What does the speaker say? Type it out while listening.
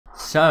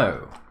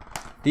So,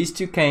 these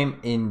two came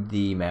in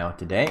the mail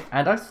today,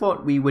 and I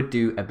thought we would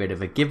do a bit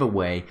of a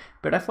giveaway,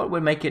 but I thought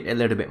we'd make it a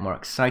little bit more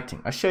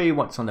exciting. I'll show you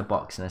what's on the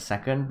box in a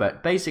second,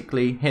 but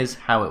basically, here's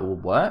how it will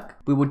work.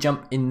 We will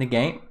jump in the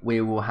game.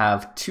 We will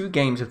have 2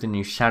 games of the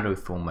new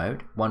Shadowfall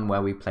mode, one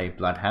where we play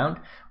Bloodhound,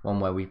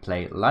 one where we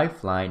play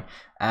Lifeline,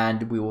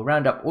 and we will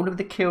round up all of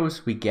the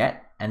kills we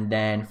get, and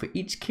then for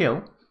each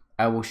kill,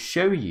 I will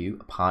show you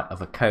a part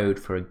of a code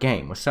for a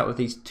game. We'll start with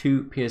these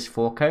 2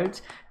 PS4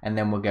 codes, and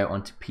then we'll go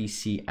on to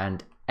PC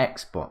and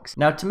Xbox.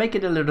 Now, to make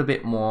it a little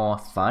bit more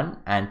fun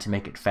and to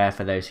make it fair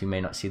for those who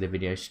may not see the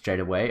video straight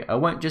away, I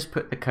won't just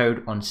put the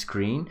code on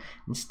screen.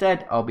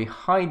 Instead, I'll be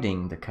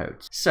hiding the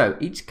codes. So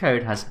each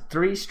code has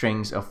 3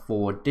 strings of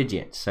 4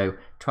 digits, so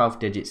 12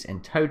 digits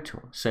in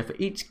total. So for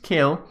each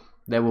kill,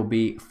 there will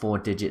be 4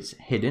 digits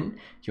hidden.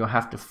 You'll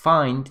have to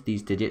find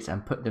these digits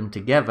and put them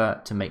together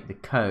to make the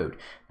code.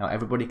 Now,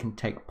 everybody can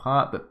take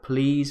part, but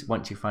please,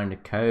 once you find a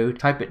code,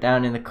 type it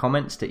down in the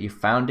comments that you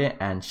found it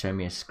and show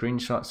me a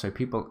screenshot so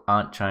people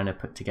aren't trying to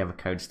put together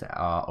codes that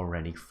are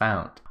already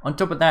found. On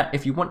top of that,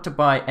 if you want to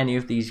buy any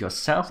of these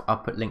yourself, I'll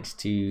put links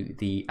to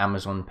the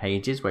Amazon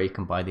pages where you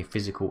can buy the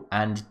physical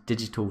and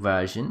digital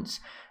versions.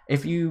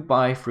 If you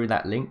buy through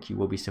that link, you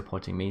will be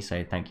supporting me,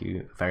 so thank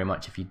you very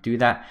much if you do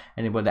that.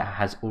 Anybody that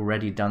has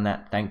already done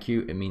that, thank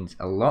you, it means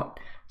a lot.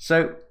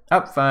 So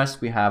up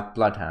first we have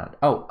Bloodhound.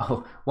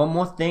 Oh, one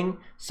more thing.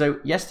 So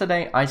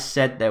yesterday I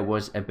said there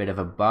was a bit of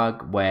a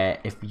bug where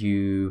if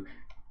you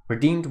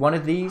redeemed one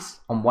of these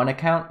on one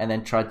account and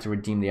then tried to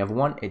redeem the other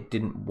one, it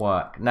didn't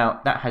work.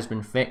 Now that has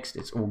been fixed,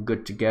 it's all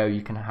good to go.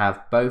 You can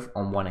have both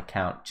on one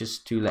account,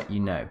 just to let you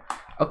know.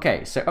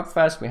 Okay, so up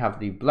first we have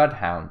the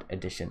Bloodhound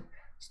edition.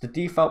 It's the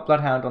default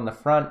Bloodhound on the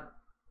front,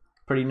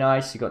 pretty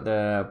nice. You got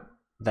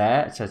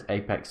there, it says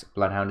Apex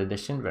Bloodhound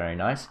Edition, very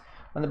nice.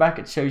 On the back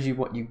it shows you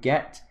what you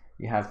get.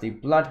 You have the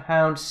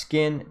Bloodhound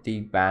skin, the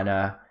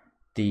banner,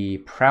 the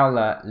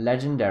Prowler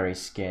Legendary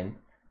skin,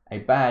 a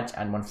badge,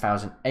 and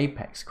 1000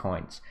 Apex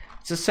coins.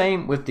 It's the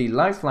same with the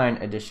Lifeline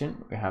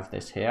Edition. We have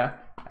this here,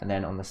 and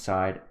then on the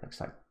side it looks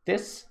like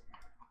this.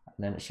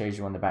 And then it shows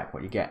you on the back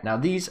what you get. Now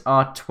these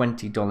are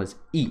 $20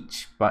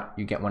 each, but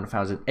you get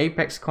 1000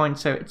 Apex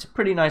coins, so it's a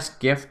pretty nice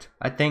gift,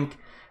 I think.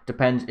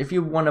 Depends if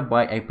you want to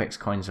buy Apex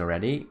coins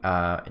already.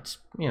 It's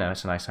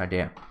a nice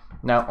idea.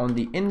 Now on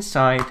the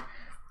inside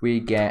we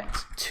get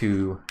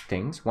 2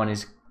 things. One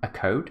is a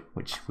code,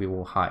 which we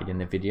will hide in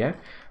the video.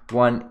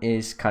 One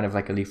is kind of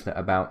like a leaflet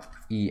about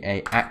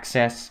EA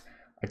Access.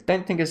 I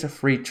don't think it's a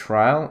free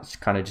trial, it's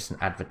kind of just an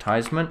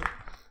advertisement.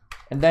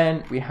 And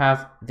then we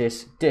have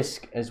this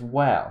disc as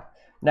well.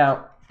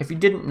 Now, if you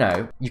didn't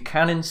know, you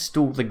can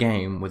install the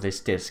game with this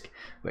disc,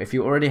 but if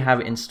you already have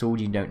it installed,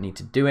 you don't need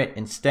to do it.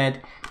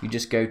 Instead, you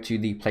just go to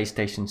the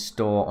PlayStation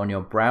Store on your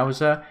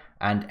browser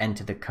and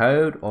enter the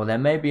code, or there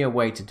may be a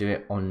way to do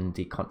it on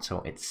the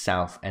console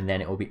itself, and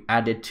then it will be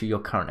added to your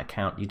current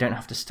account. You don't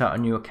have to start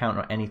a new account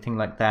or anything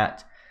like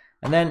that.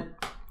 And then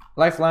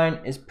Lifeline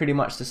is pretty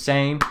much the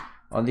same.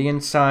 On the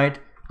inside,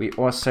 we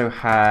also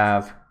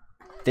have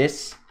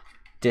this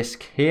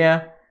disc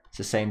here. It's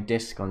the same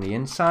disc on the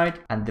inside,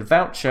 and the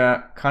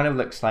voucher kind of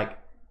looks like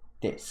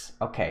this.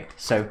 Okay,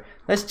 so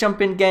let's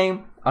jump in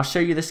game. I'll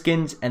show you the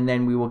skins and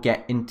then we will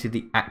get into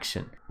the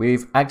action.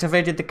 We've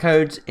activated the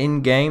codes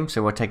in game,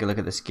 so we'll take a look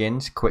at the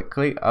skins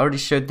quickly. I already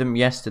showed them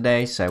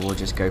yesterday, so we'll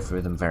just go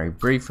through them very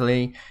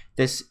briefly.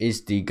 This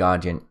is the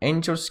Guardian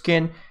Angel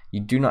skin. You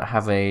do not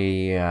have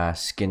a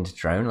skinned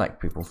drone like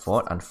people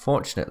thought,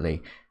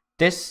 unfortunately.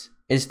 This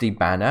is the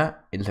banner.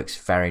 It looks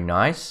very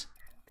nice.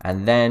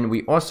 And then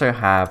we also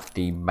have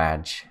the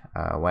badge.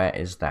 Where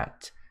is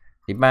that?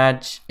 The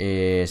badge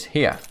is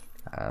here.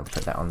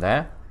 Put that on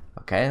there.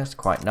 Okay, that's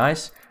quite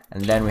nice.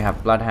 And then we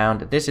have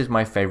Bloodhound. This is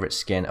my favorite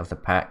skin of the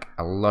pack.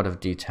 A lot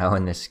of detail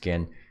in this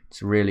skin.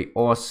 It's really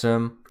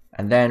awesome.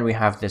 And then we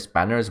have this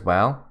banner as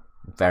well.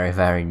 Very,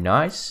 very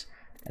nice.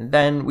 And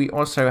then we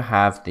also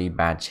have the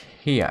badge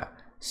here.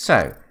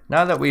 So,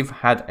 now that we've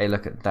had a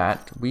look at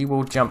that, we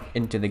will jump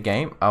into the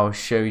game. I'll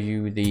show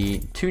you the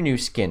 2 new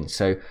skins.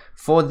 So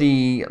for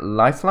the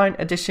Lifeline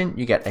edition,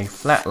 you get a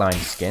Flatline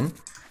skin.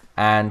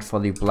 And for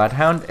the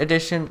Bloodhound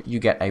edition, you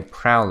get a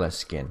Prowler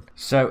skin.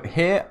 So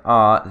here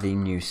are the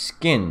new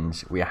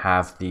skins. We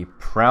have the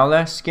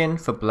Prowler skin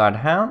for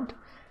Bloodhound.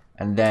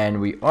 And then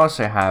we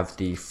also have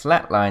the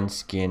Flatline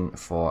skin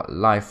for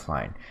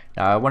Lifeline.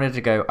 Now I wanted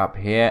to go up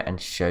here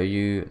and show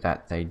you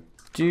that they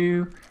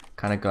do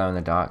kind of glow in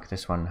the dark.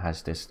 This one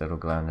has this little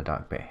glow in the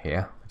dark bit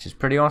here, which is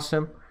pretty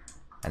awesome.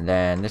 And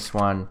then this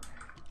one,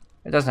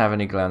 it doesn't have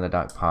any glow in the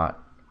dark part.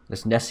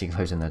 This Nessie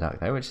glows in the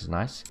dark though, which is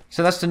nice.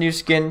 So that's the new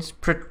skins,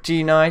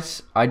 pretty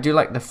nice. I do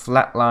like the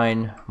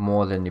Flatline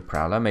more than the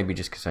Prowler, maybe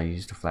just because I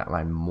used the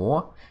Flatline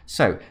more.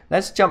 So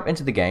let's jump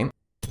into the game.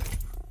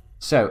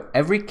 So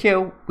every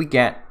kill we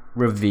get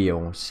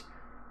reveals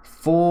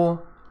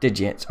 4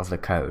 digits of the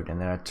code,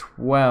 and there are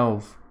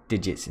 12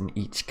 digits in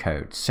each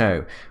code.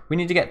 So we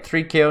need to get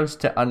 3 kills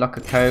to unlock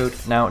a code.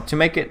 Now to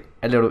make it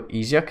a little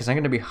easier, because I'm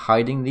going to be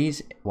hiding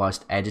these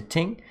whilst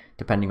editing,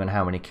 depending on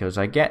how many kills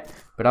I get.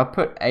 But I'll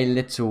put a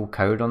little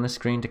code on the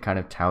screen to kind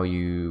of tell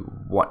you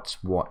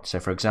what's what. So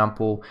for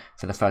example,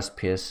 for the first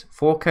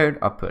PS4 code,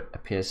 I'll put a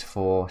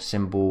PS4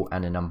 symbol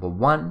and a number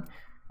 1.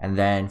 And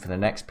then for the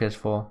next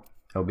PS4,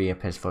 it'll be a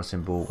PS4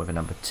 symbol with a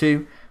number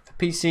 2. For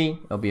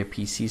PC, it'll be a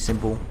PC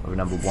symbol with a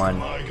number 1.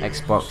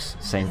 Xbox,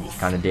 same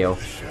kind of deal.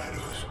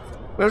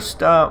 We'll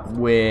start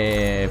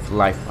with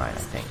Lifeline, I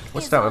think.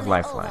 We'll start with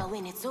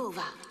Lifeline.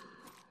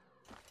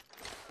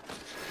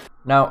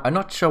 Now, I'm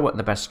not sure what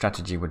the best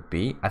strategy would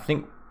be. I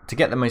think to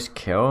get the most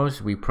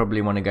kills, we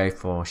probably want to go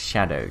for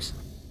Shadows.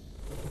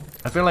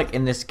 I feel like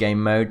in this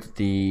game mode,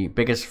 the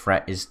biggest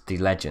threat is the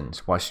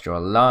Legends. Whilst you're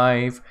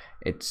alive,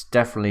 it's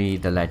definitely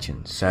the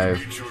Legends. So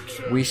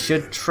we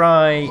should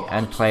try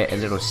and play it a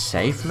little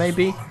safe,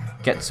 maybe.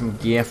 Get some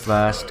gear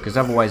first, because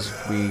otherwise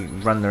we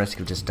run the risk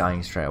of just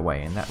dying straight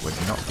away, and that would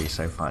not be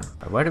so fun.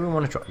 But where do we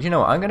want to drop? You know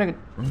what? I'm gonna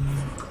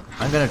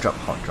drop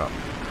Hot Drop.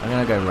 I'm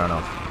gonna go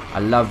Runoff. I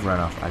love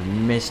Runoff. I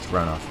missed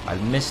Runoff. I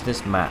missed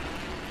this map.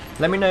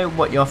 Let me know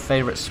what your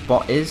favorite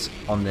spot is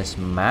on this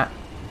map,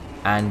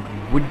 and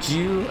would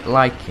you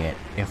like it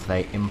if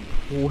they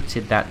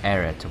imported that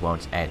area to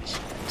World's Edge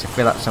to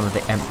fill up some of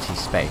the empty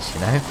space, you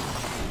know?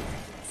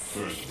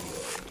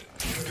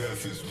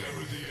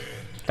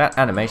 That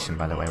animation,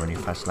 by the way, when you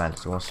first land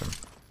is awesome.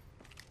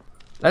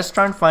 Let's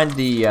try and find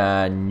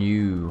the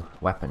new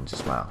weapons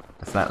as well.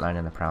 The Flatline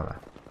and the Prowler.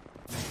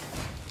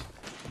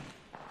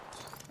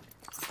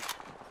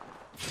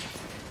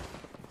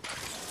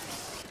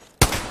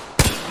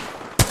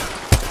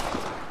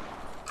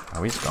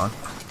 Oh, he's gone.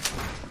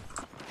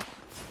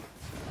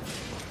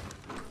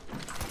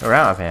 We're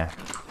out of here.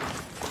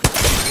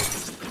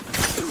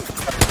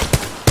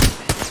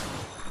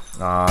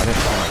 Oh, I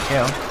didn't want my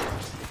kill.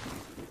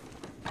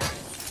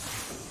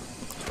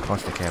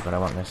 Caustic here, but I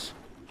want this.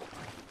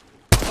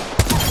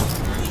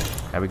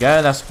 There we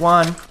go, that's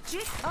one.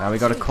 Now we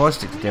got a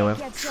caustic to deal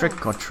with.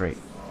 Trick or treat.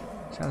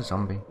 Is that a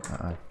zombie?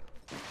 Uh-oh.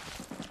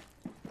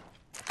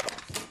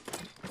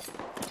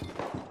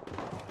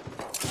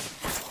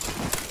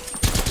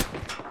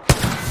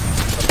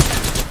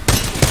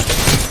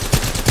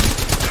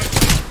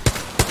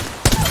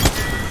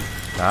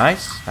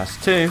 Nice, that's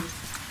 2.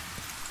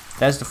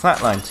 There's the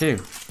flatline too.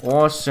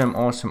 Awesome,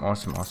 awesome,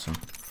 awesome, awesome.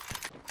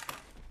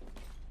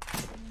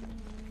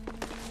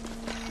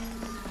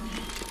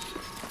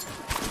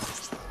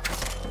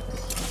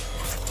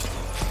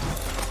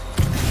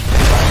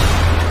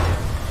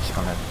 Just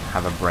gonna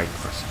have a break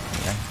for a second,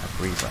 you know? A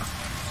breather.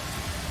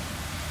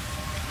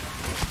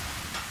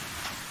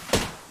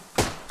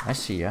 I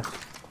see ya.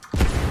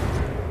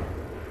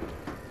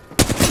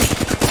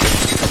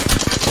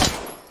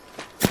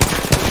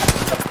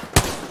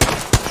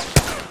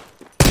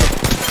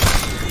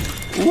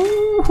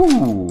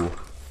 Ooh.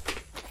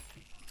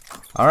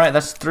 Alright,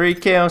 that's 3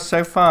 kills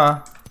so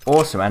far.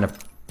 Awesome, and a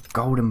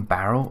golden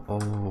barrel.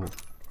 Oh.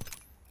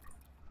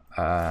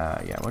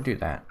 Yeah, we'll do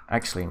that.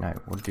 Actually, no,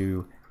 we'll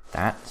do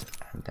that.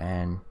 And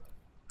then,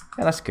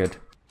 yeah, that's good.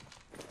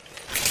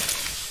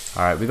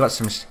 Alright, we got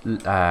some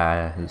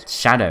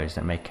shadows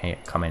that may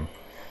come in.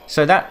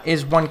 So that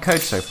is 1 code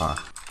so far.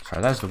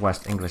 Sorry, that's the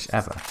worst English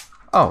ever.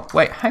 Oh,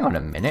 wait, hang on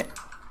a minute.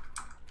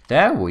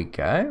 There we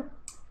go.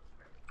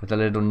 With a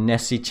little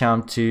Nessie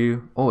charm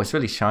too. Oh, it's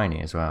really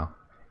shiny as well.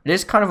 It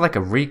is kind of like a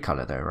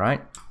recolor though,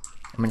 right?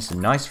 I mean, it's a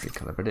nice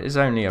recolor, but it is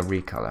only a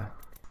recolor.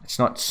 It's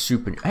not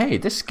super... Hey,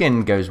 this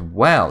skin goes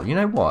well. You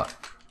know what?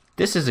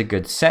 This is a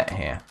good set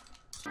here.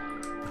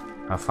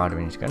 How far do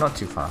we need to go? Not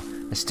too far.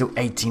 There's still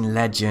 18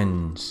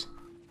 legends.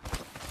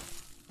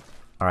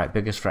 Alright,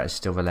 biggest threat is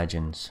still the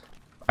legends.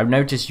 I've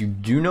noticed you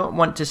do not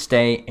want to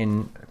stay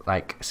in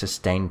like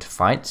sustained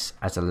fights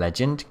as a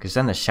legend, because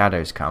then the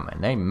shadows come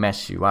and they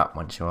mess you up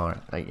once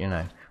you're like, you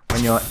know,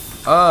 when you're...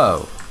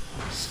 Oh,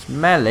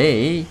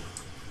 smelly.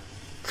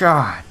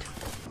 God,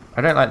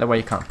 I don't like the way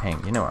you can't ping.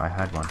 You know what, I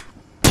had one.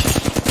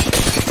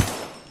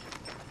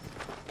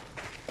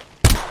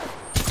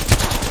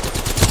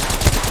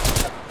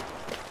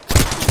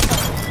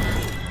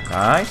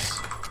 Nice.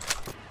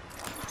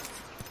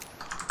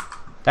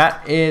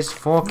 That is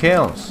 4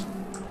 kills.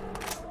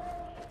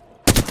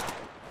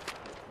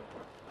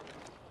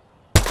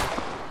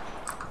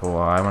 Oh,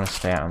 I want to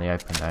stay out in the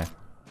open though.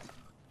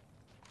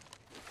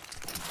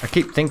 I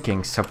keep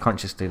thinking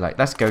subconsciously, like,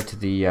 let's go to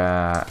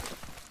the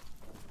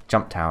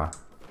jump tower.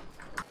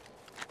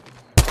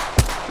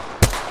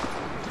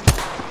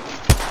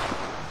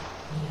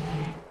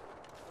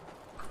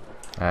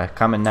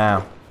 Coming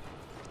now.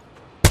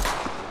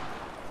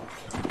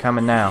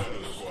 Coming now.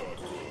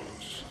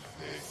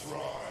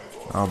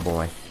 Oh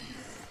boy.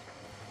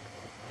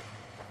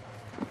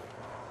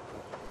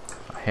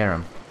 I hear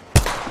him.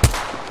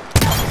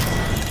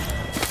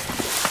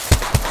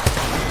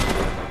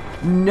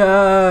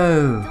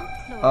 No!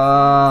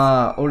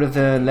 All of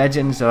the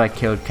legends that I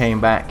killed came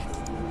back.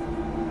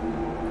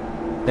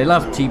 They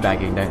love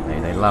teabagging, don't they?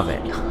 They love it.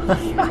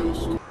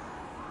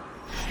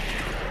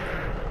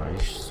 Oh, you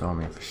saw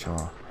me for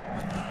sure.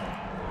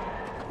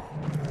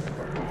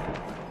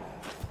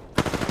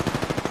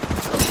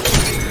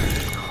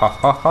 ha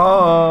ha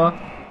ha.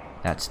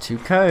 That's 2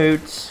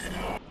 codes.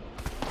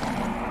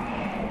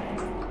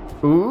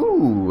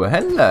 Ooh,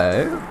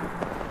 hello.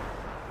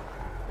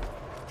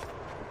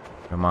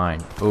 You're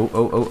mine. Oh,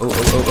 oh, oh, oh,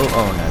 oh, oh,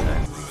 oh, no,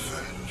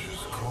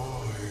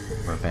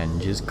 no.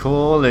 Revenge is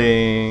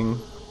calling.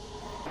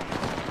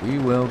 We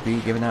will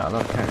be giving out a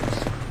lot of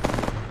codes.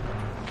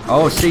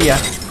 Oh, see ya.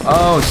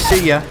 Oh,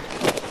 see ya.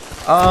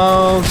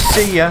 Oh,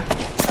 see ya.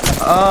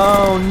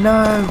 Oh,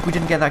 no. We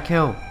didn't get that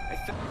kill.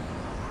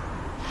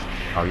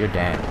 Oh, you're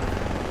dead.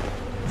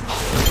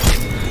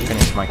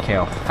 Finish my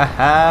kill.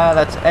 Haha,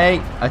 that's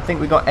 8. I think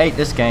we got 8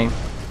 this game.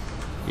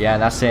 Yeah,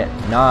 that's it.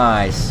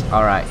 Nice.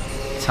 Alright.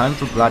 Time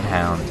for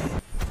Bloodhound.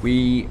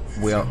 We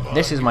will...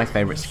 This is my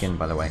favorite skin,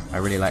 by the way. I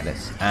really like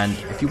this. And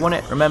if you want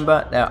it,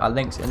 remember, there are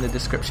links in the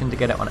description to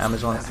get it on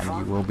Amazon, and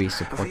you will be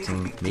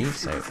supporting me,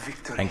 so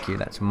thank you.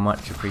 That's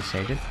much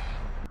appreciated.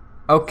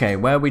 Okay,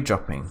 where are we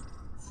dropping?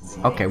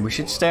 Okay, we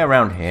should stay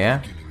around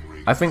here.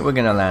 I think we're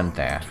gonna land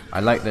there. I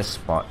like this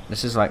spot.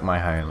 This is like my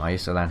home. I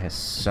used to land here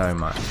so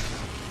much.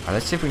 Alright,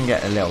 let's see if we can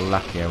get a little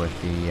luckier with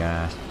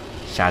the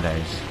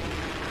shadows.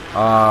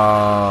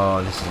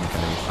 Oh, this isn't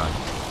gonna be fun.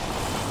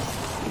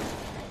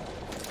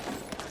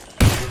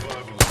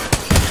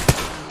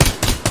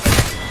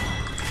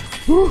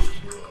 Woo.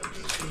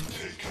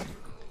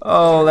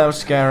 Oh, that was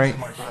scary.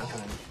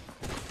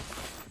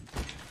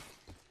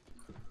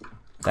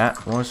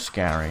 That was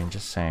scary, I'm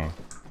just saying.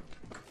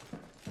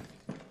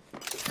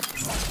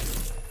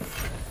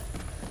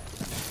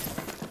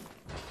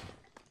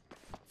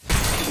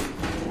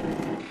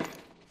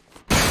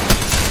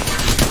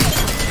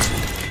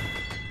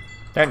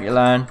 Don't you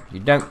learn? You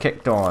don't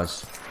kick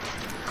doors.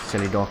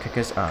 Silly door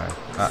kickers. Uh-oh.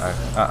 Uh-oh.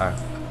 Uh-oh.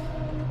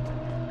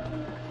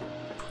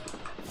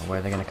 Where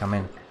are they gonna come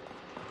in?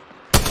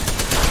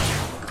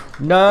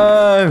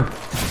 No!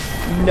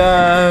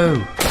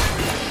 No!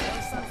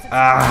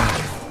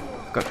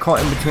 Ah! Got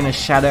caught in between a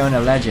shadow and a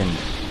legend.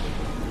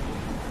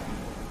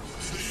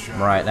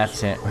 Right,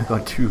 that's it. We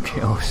got 2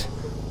 kills.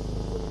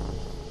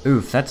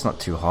 Oof, that's not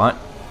too hot.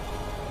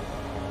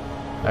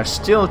 There's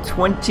still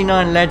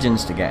 29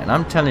 legends to get, and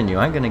I'm telling you,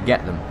 I'm gonna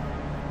get them.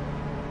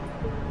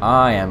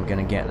 I am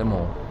gonna get them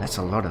all. That's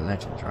a lot of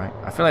legends, right?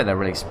 I feel like they're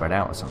really spread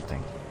out or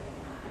something.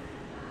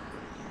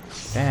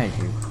 Dare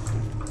you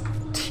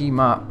team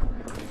up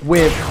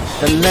with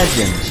the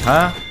legends,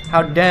 huh?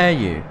 How dare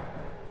you?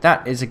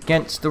 That is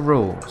against the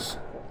rules.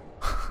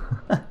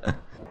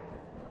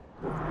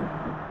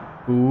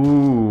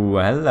 Ooh,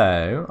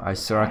 hello. I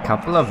saw a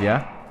couple of you.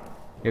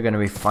 You're going to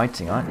be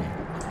fighting, aren't you?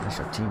 Unless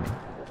you're teaming.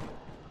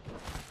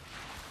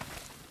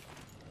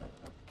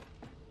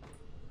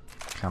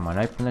 Come on,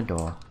 open the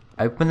door.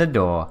 Open the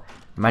door.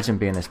 Imagine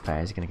being this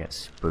player. He's going to get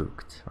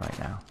spooked right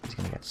now. He's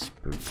going to get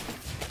spooked.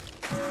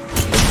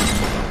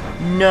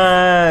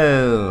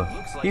 No!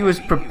 He was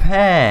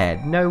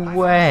prepared. No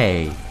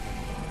way.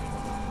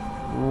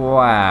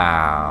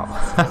 Wow.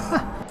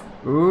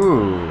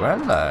 Ooh,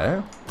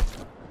 hello.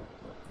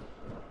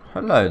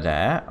 Hello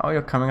there. Oh,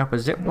 you're coming up a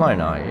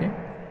zipline, are you?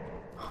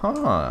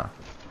 Huh.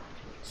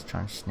 Let's try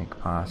and sneak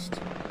past.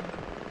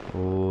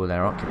 Oh,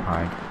 they're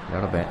occupied. A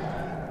little bit.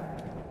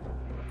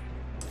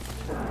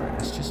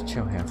 Let's just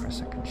chill here for a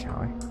second, shall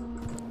we?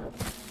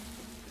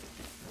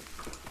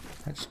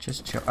 Let's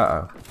just chill.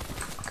 Uh-oh.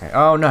 Okay.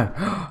 Oh, no.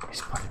 He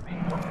spotted me.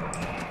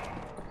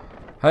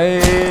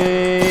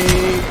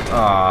 Hey!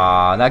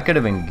 Aw, that could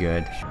have been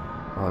good.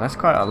 Oh, that's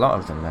quite a lot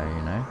of them, though,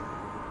 you know.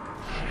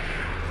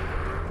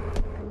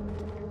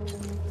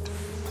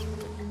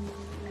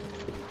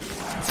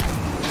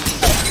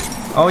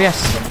 Oh, yes.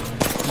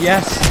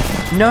 Yes.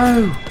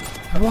 No.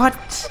 What?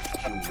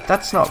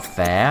 That's not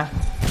fair.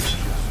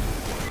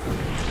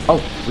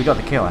 Oh, we got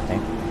the kill, I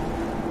think.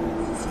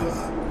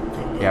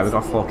 Yeah, we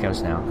got 4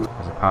 kills now.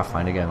 There's a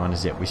Pathfinder going on a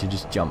zip. We should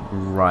just jump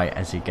right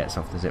as he gets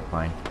off the zip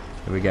line.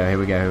 Here we go, here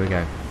we go, here we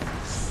go.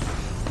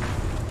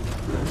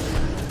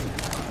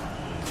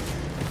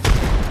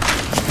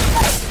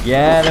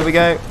 Yeah, there we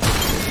go.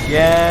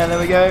 Yeah, there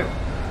we go.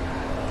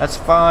 That's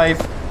 5.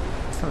 I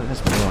thought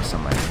there's more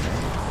somewhere.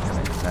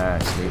 No,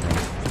 it's leaving.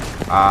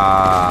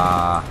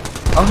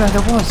 Oh no,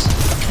 there was.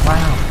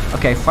 Wow.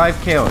 Okay,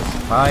 5 kills.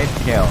 5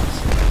 kills.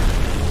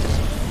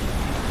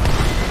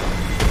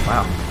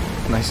 Wow.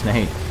 Nice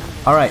nade.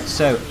 Alright,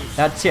 so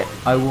that's it.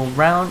 I will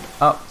round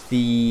up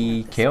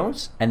the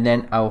kills and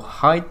then I'll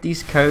hide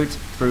these codes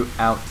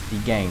throughout the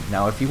game.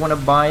 Now, if you want to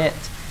buy it,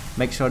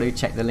 make sure to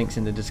check the links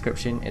in the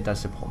description. It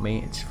does support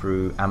me. It's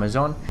through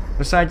Amazon.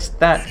 Besides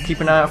that, keep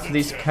an eye out for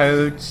these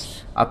codes.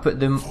 I'll put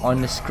them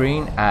on the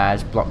screen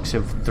as blocks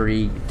of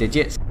 3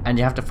 digits, and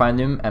you have to find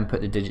them and put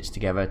the digits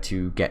together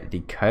to get the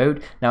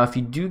code. Now, if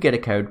you do get a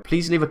code,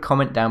 please leave a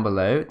comment down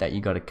below that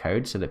you got a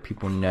code so that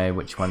people know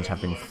which ones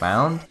have been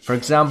found. For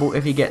example,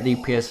 if you get the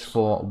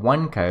PS4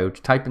 1 code,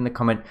 type in the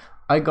comment,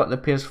 I got the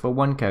PS4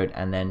 1 code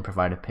and then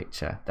provide a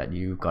picture that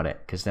you got it,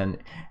 because then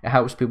it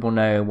helps people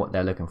know what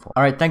they're looking for.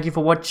 Alright, thank you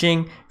for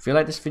watching. If you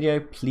like this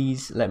video,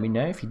 please let me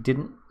know. If you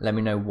didn't, let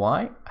me know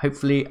why.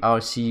 Hopefully I'll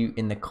see you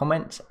in the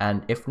comments,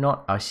 and if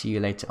not, I'll see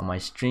you later on my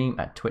stream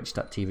at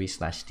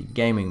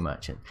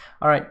twitch.tv/thegamingmerchant.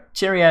 Alright,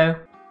 cheerio!